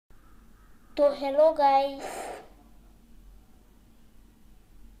तो hello guys,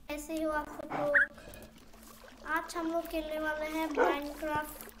 कैसे हो आप सब लोग। आज हम लोग खेलने वाले हैं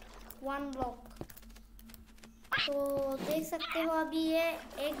माइनक्राफ्ट वन ब्लॉक। तो देख सकते हो अभी ये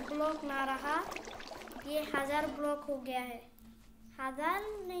एक ब्लॉक ना रहा, ये 1000 ब्लॉक हो गया है। 1000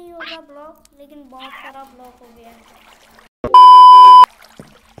 नहीं होगा ब्लॉक, लेकिन बहुत सारा ब्लॉक हो गया है।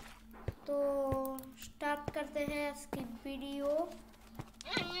 तो स्टार्ट करते हैं इसकी वीडियो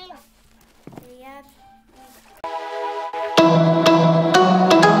यार।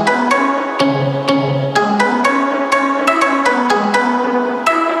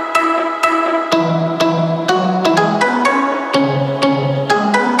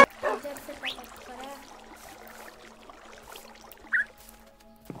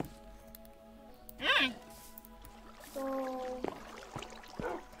 तो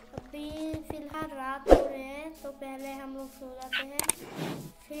अभी फिलहाल रात हो रहे हैं, तो पहले हम लोग सो जाते हैं,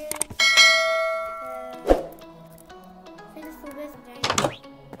 फिर सुबह जाएंगे।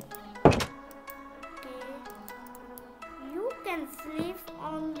 You can sleep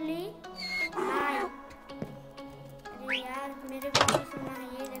only night. अरे यार मेरे को भी सुना है,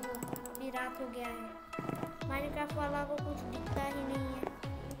 ये देखो अभी रात हो गया है। माइनक्राफ्ट वाला को कुछ दिखता ही नहीं है।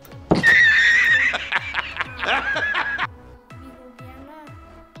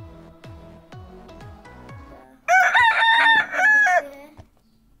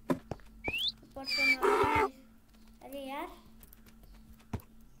 अरे यार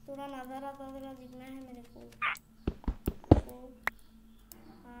थोड़ा नज़ारा दिखना है मेरे को।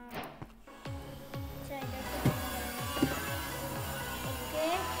 हाँ अच्छा, इधर से ओके।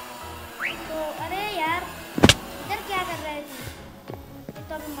 तो अरे यार इधर क्या कर रहे थे? ये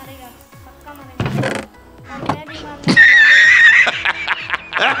तो अभी मरेगा, पक्का मरेगा। और मैं भी मरने वाला हूँ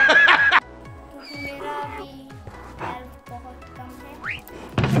क्योंकि मेरा अभी हेल्थ बहुत कम है।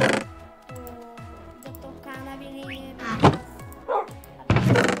 तो जब तो खाना भी नहीं है मेरे पास, अब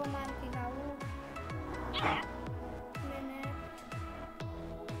तो मार के खाऊं मैंने।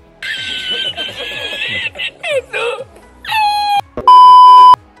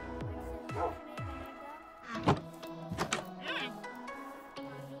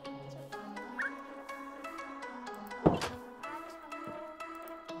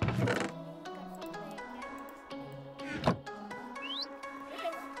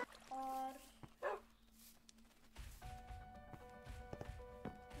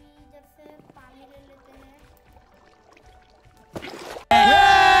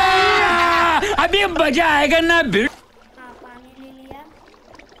 अभी मजा आएगा ना भिड़। हाँ पानी ले लिया,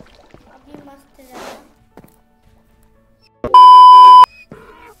 अभी मस्त जाएगा।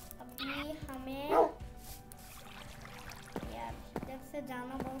 अभी हमें यार इधर से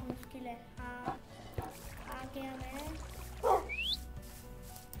जाना बहुत मुश्किल है। हाँ आगे हमें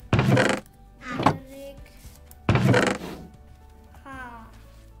एक, हाँ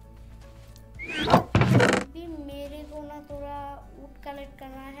अभी मेरे को ना थोड़ा वुड कलेक्ट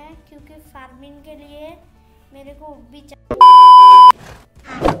करना है, क्योंकि फार्मिंग के लिए मेरे को वुड भी चाहिए।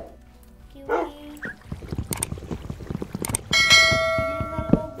 क्योंकि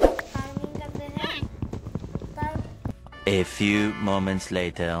लोग फार्मिंग करते हैं तब। A few moments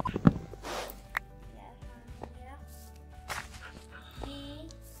later.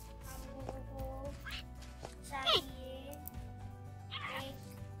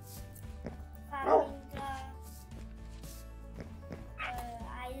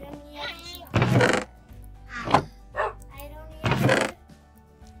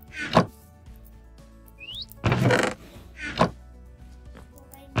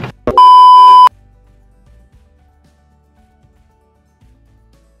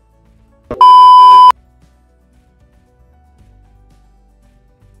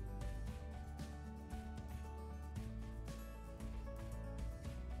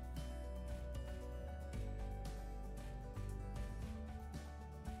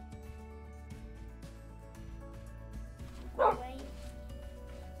 भाई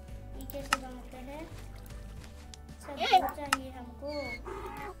ये कैसे बनाते हैं? सब चाहिए हमको।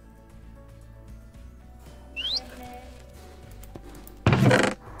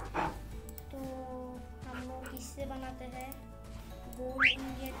 तो हम लोग इससे बनाते हैं, गोल्ड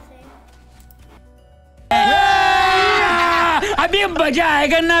इंगेट से। अभी मजा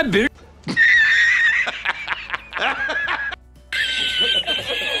आएगा ना भिड़।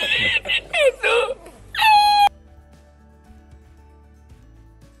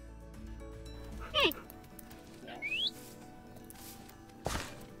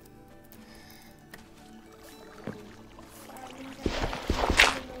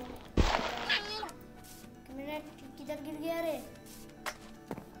 किधर गिर गया रे?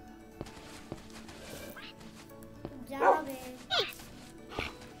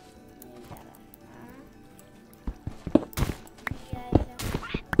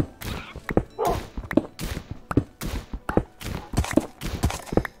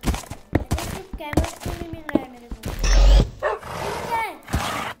 कैमरा क्यों नहीं मिल रहा है मेरे को?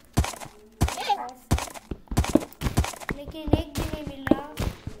 लेकिन एक भी नहीं मिल रहा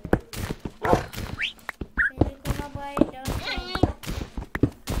मेरे को ना भाई। डर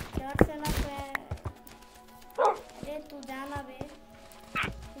से ना अरे तू जाना बे,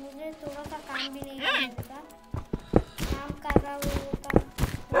 मुझे थोड़ा सा काम भी नहीं करने देता। काम कर रहा हूँ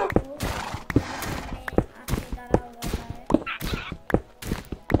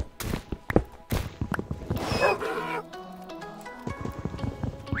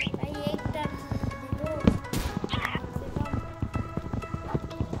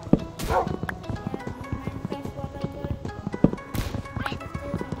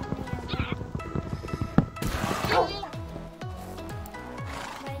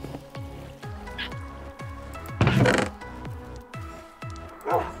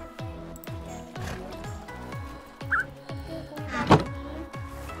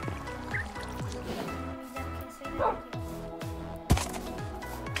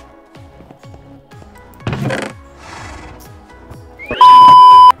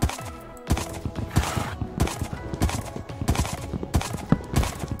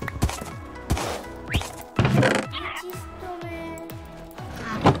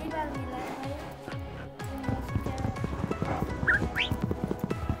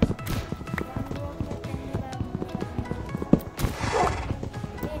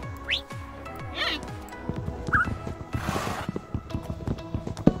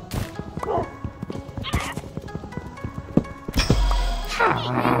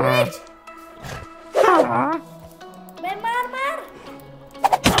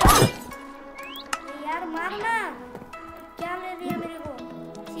यार मारना। क्या ले दिया मेरे को?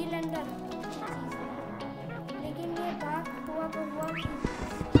 सिलेंडर। लेकिन ये भाग हुआ तो हुआ क्यों?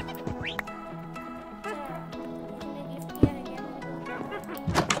 इसने गिफ्ट दिया है क्या?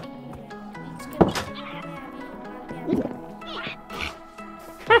 इसके बाद मैं अभी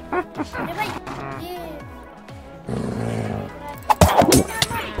अरे भाई ये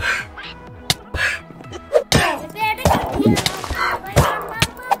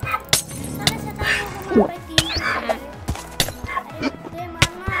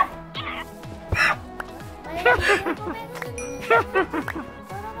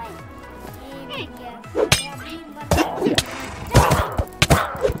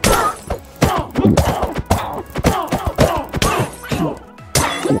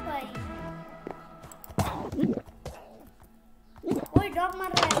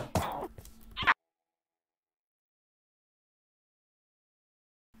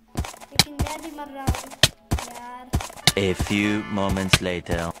लेकिन मैं भी मर रहा हूँ यार। A few moments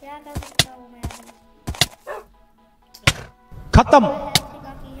later. क्या कर सकता हूँ मैं अभी? खत्म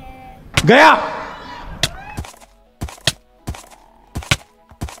बाकी है। गया।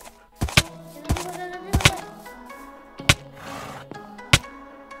 जल्दी हो जा, जल्दी हो जा।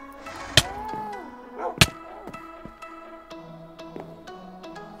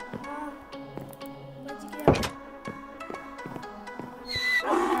 हाँ, बच गया।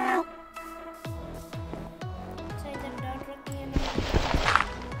 अच्छा इधर डॉट रखी है मैंने।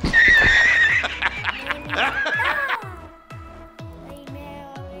 नहीं मैं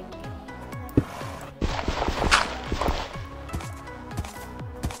और एक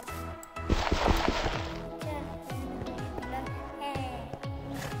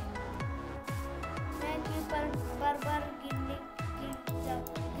मैं क्यों पर गिरने गिर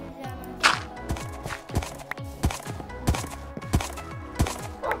जाना चाहता हूँ।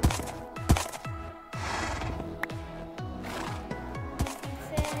 फिर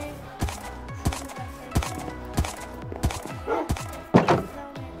से शुरू करते हैं।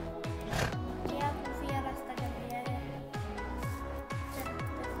 क्या खुफिया रास्ता कर लिया है।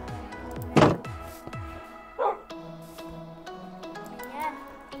 यार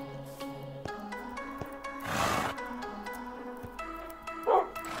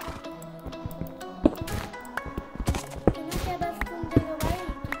तुम्हें क्या बस तुम दे दो भाई,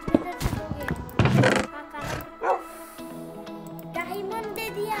 कितने देर से दोगे? हाँ काला डायमंड दे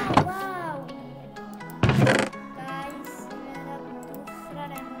दिया। वाव गाइस मेरा दूसरा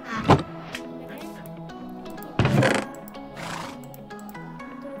डायमंड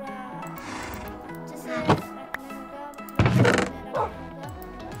थोड़ा अच्छे से रखना होगा। मेरा होगा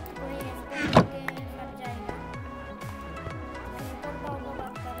कोई एक्सपेक्ट करके फट जाएगा। कीपर का होगा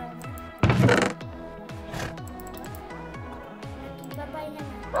बात कर रहा हूँ मैं। कीपर भाई है ना।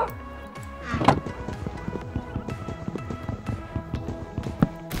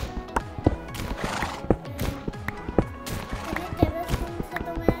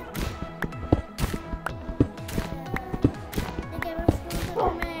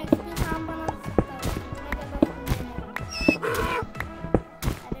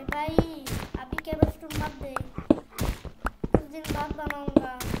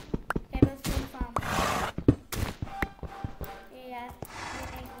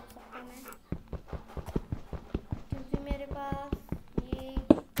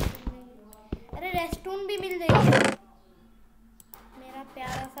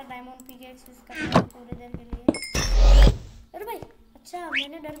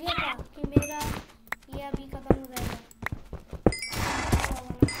 मैं डर गया था कि मेरा ये अभी खत्म हो जाएगा।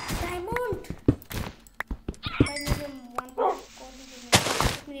 डायमंड भाई मुझे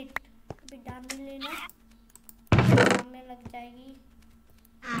एक मिनट अभी डाल लेना, काम में लग जाएगी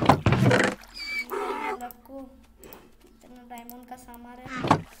को। इतना डायमंड का सामान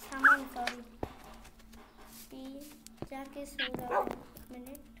सॉरी जाके सो जाता हूँ। एक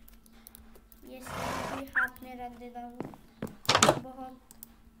मिनट ये भी हाथ में रख देता हूँ। बहुत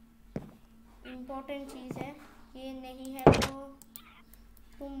इम्पोर्टेंट चीज़ है, ये नहीं है तो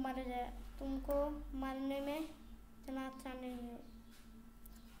तुम मर जाए, तुमको मरने में इतना अच्छा नहीं हो,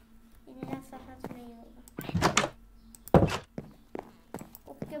 इतना सहज नहीं होगा।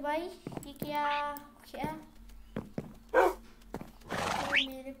 ओके भाई ये क्या तो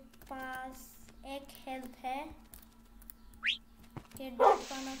मेरे पास एक हेल्थ है, ये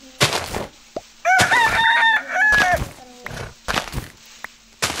पाना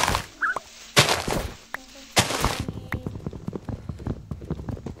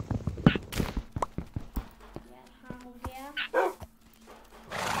हो गया।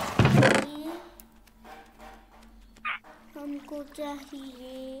 हमको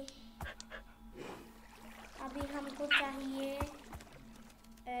चाहिए अभी हमको चाहिए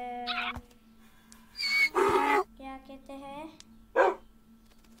क्या कहते हैं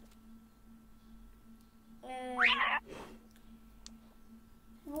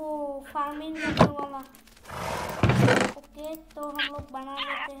वो फार्मिंग करने वाला। ओके तो हम लोग बना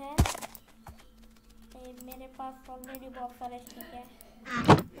लेते हैं, मेरे पास ऑलरेडी बहुत सारे स्टिक है।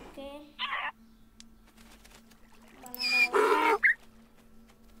 ओके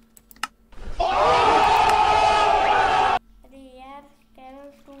अरे यार कैरल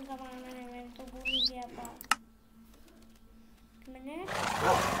स्टोन का बनाना है, मैंने तो भूल ही गया था। मैंने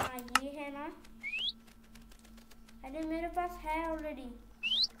हाँ ये है ना, अरे मेरे पास है ऑलरेडी।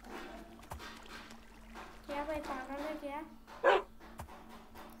 क्या भाई पागल है क्या?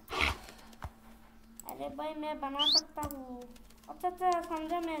 अरे भाई मैं बना सकता हूँ। अच्छा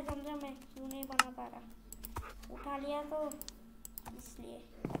समझा मैं क्यों नहीं बना पा रहा, उठा लिया तो इसलिए।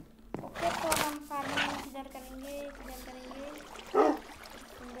 ओके तो हम फार्मिंग किधर करेंगे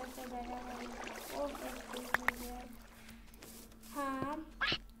सुंदर से जगह।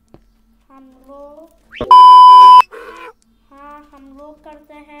 हाँ हम लोग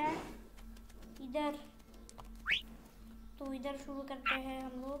करते हैं इधर, तो इधर शुरू करते हैं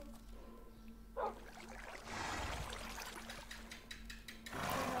हम लोग।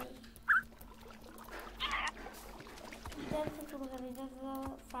 इधर से शुरू कर, इधर से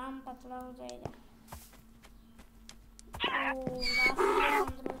फार्म पतला हो जाएगा।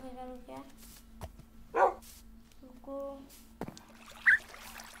 अंदरों से करूँ क्या, रुको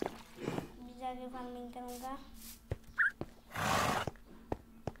जाके फार्मिंग करूँगा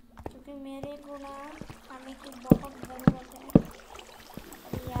क्योंकि मेरे को ना खाने की बहुत ज़रूरत है।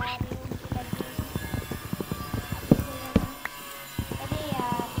 अरे यार ये उनकी लगी, अरे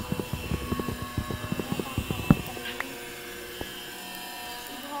यार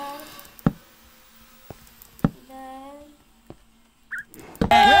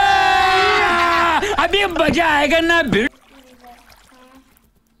अभी मजा आएगा ना भिड़।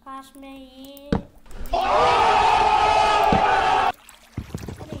 काश में ये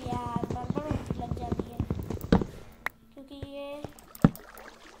अरे यार गड़बड़ लग जाती है क्योंकि ये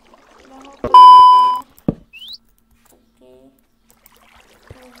बहुत ओके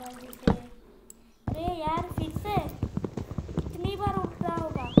तो जल्दी से। अरे यार फिर से कितनी बार उठ रहा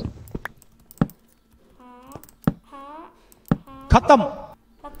होगा। हाँ खत्म।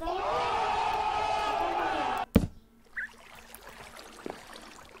 खत्म हो गया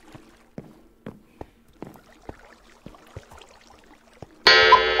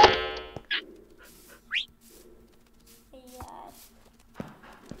यार।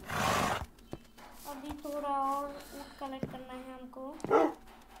 अभी थोड़ा और ऊट कलेक्ट करना है हमको।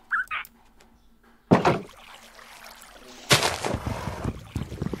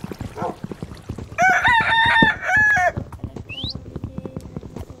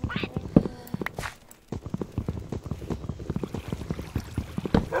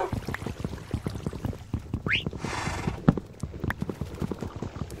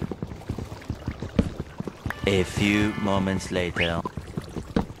 A few moments later.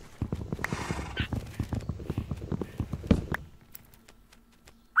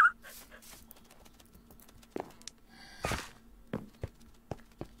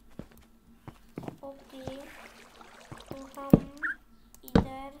 Okay तो हम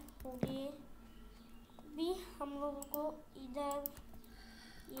इधर हो गए। अभी हम लोगों को इधर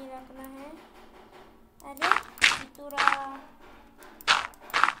ये रखना है। अरे चितूरा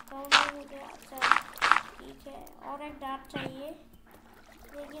ठीक है, और एक डार्ट चाहिए,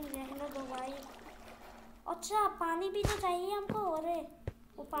 लेकिन रहने दो भाई। अच्छा पानी भी तो चाहिए हमको। अरे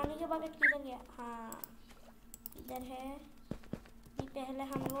वो पानी के बकेट किधर गया? हाँ इधर है। ये पहले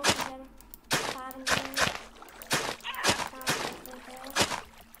हम लोग इधर फार्म में काम करते हैं,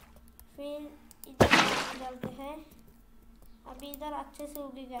 फिर इधर डालते हैं। अभी इधर अच्छे से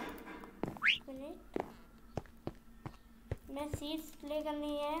उगेगा। मिनट, मैं सीड्स लेकर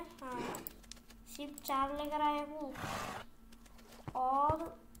नहीं है। हाँ सिर्फ 4 लेकर आया हूँ, और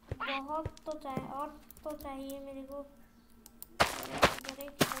बहुत तो चाहिए, और तो चाहिए मेरे को। इधर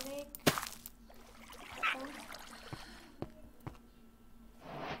एक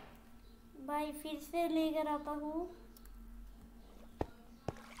भाई फिर से लेकर आता हूँ।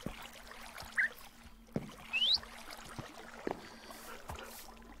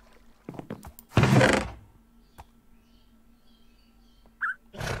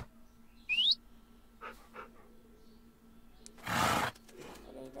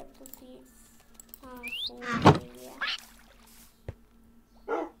 इधर तो सीड्स, हाँ फूल ले लिया।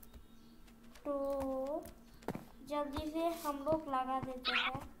 तो जल्दी से हम लोग लगा देते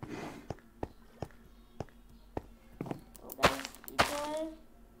हैं। तो गाइस इधर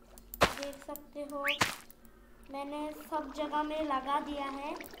देख सकते हो मैंने सब जगह में लगा दिया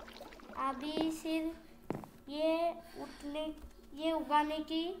है। अभी सिर्फ ये उगाने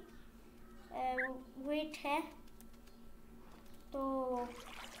की वेट है। तो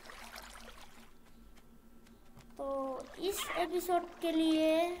इस एपिसोड के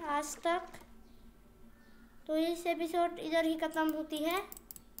लिए आज तक, तो इस एपिसोड इधर ही ख़त्म होती है।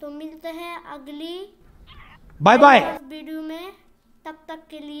 तो मिलते हैं अगली बाय बाय वीडियो में। तब तक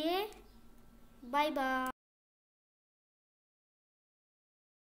के लिए बाय बाय।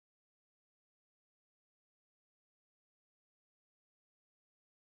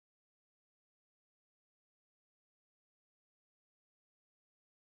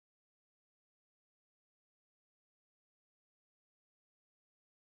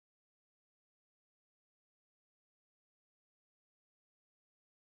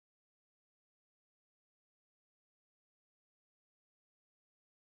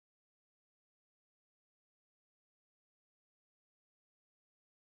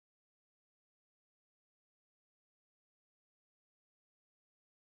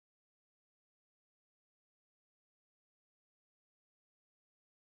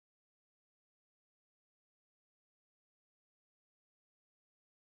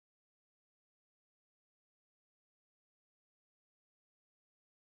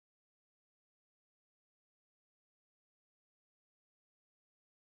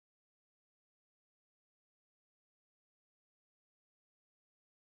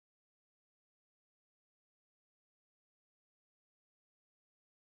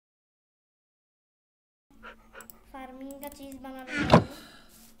 फार्मिंग का चीज़ बनाना चाहिए,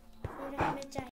 फिर हमें चाहिए।